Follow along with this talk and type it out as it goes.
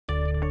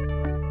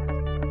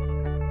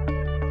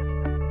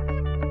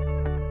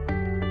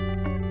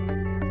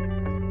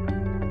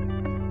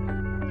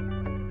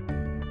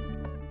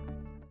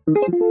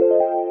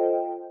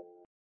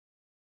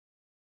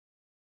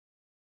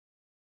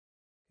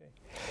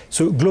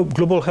So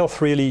global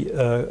health really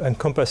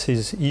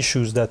encompasses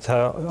issues that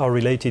are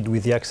related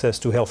with the access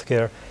to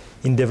healthcare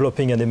in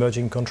developing and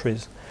emerging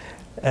countries.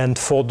 And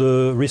for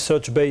the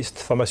research-based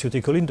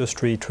pharmaceutical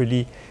industry, it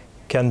really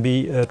can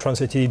be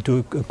translated into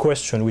a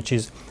question, which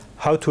is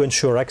how to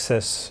ensure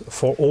access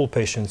for all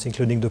patients,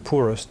 including the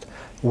poorest,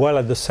 while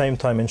at the same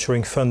time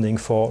ensuring funding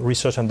for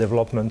research and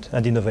development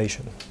and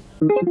innovation.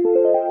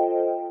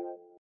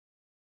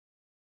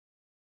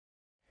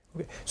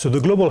 Okay. So the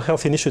Global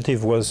Health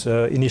Initiative was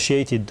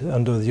initiated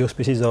under the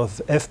auspices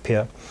of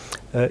EFPIA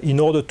in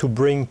order to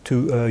bring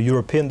to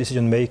European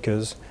decision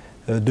makers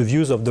the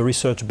views of the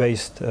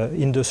research-based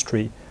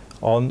industry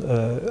on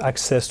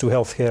access to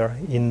healthcare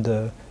in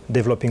the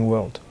developing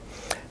world.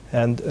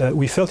 And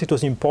we felt it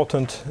was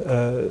important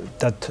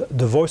that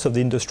the voice of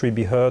the industry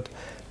be heard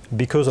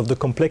because of the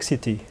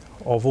complexity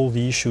of all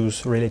the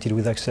issues related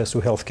with access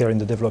to healthcare in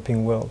the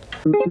developing world.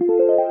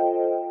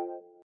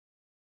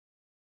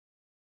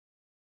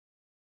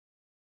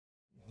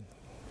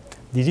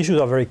 These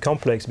issues are very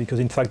complex because,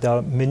 in fact,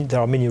 there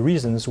are many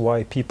reasons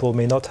why people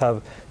may not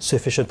have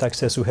sufficient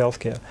access to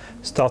healthcare,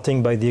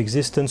 starting by the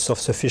existence of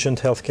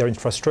sufficient healthcare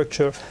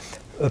infrastructure,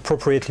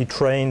 appropriately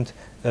trained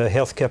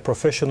healthcare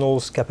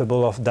professionals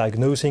capable of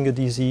diagnosing a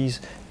disease,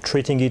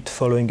 treating it,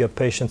 following up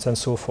patients, and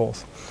so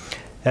forth.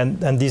 And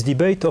this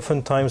debate,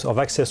 oftentimes, of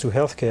access to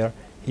healthcare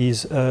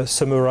is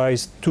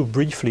summarized too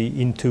briefly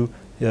into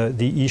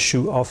the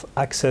issue of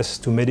access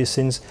to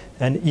medicines,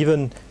 and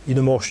even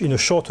in a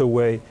shorter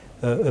way,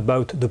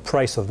 about the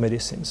price of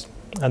medicines.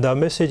 And our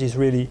message is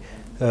really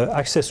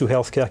access to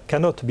healthcare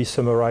cannot be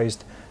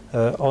summarized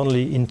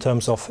only in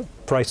terms of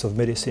price of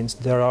medicines.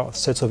 There are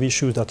sets of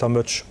issues that are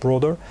much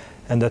broader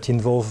and that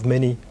involve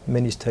many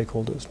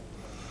stakeholders.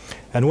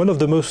 And one of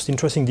the most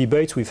interesting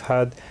debates we've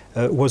had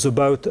was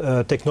about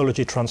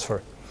technology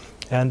transfer.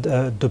 And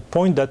the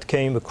point that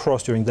came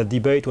across during that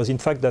debate was, in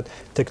fact, that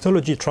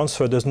technology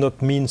transfer does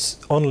not mean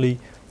only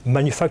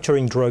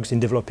manufacturing drugs in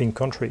developing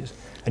countries.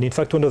 And in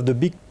fact, one of the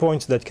big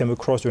points that came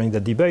across during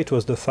the debate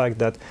was the fact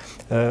that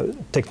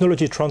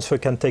technology transfer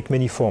can take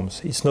many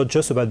forms. It's not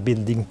just about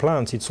building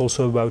plants, it's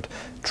also about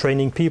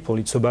training people,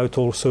 it's about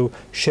also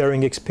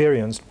sharing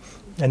experience.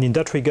 And in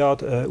that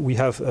regard, we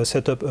have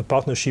set up a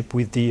partnership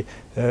with the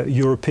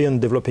European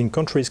Developing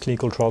Countries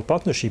Clinical Trial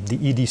Partnership, the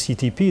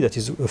EDCTP, that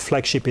is a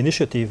flagship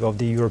initiative of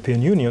the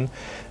European Union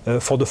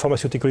for the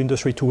pharmaceutical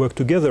industry to work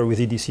together with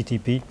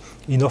EDCTP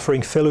in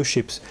offering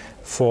fellowships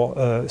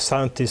for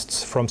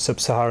scientists from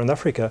sub-Saharan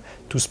Africa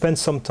to spend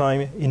some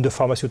time in the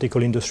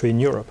pharmaceutical industry in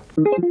Europe.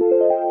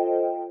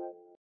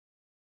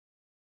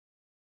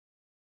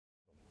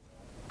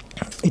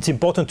 It's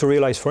important to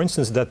realize, for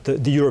instance, that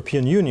the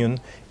European Union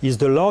is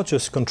the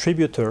largest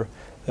contributor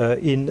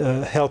in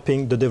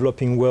helping the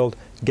developing world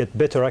get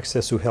better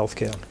access to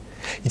healthcare.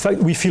 In fact,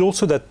 we feel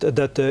also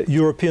that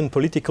European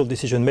political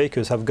decision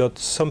makers have got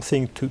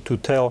something to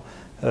tell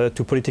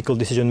to political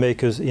decision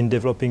makers in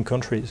developing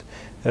countries.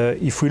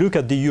 If we look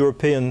at the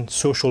European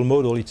social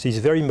model, it is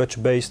very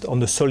much based on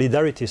the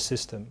solidarity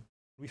system.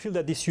 We feel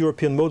that this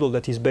European model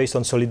that is based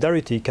on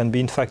solidarity can be,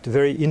 in fact,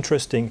 very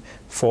interesting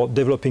for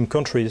developing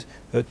countries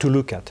to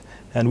look at.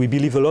 And we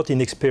believe a lot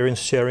in experience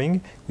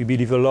sharing. We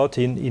believe a lot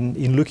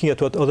in looking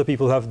at what other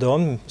people have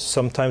done,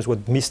 sometimes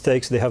what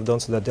mistakes they have done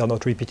so that they are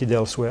not repeated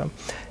elsewhere.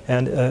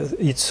 And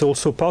it's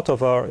also part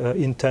of our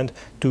intent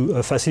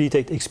to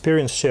facilitate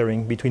experience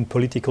sharing between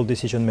political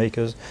decision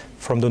makers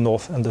from the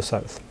North and the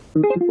South.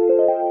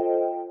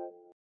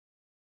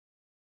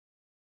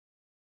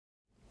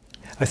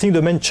 I think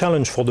the main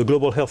challenge for the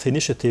Global Health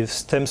Initiative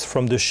stems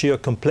from the sheer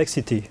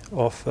complexity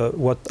of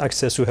what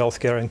access to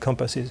healthcare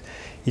encompasses.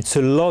 It's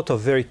a lot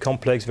of very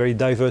complex, very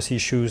diverse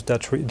issues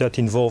that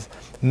involve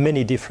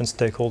many different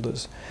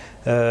stakeholders.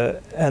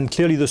 And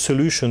clearly the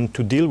solution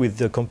to deal with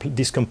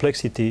this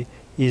complexity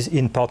is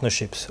in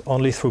partnerships.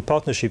 Only through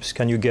partnerships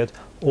can you get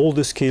all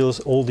the skills,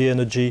 all the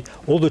energy,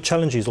 all the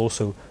challenges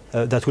also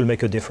that will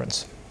make a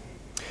difference.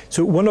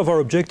 So one of our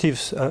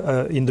objectives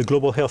in the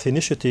Global Health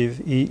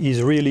Initiative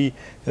is really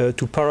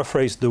to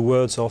paraphrase the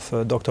words of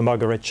Dr.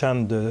 Margaret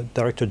Chan, the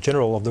Director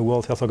General of the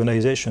World Health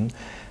Organization,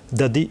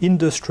 that the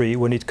industry,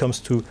 when it comes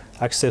to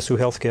access to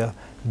healthcare,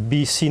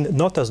 be seen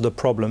not as the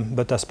problem,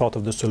 but as part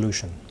of the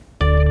solution.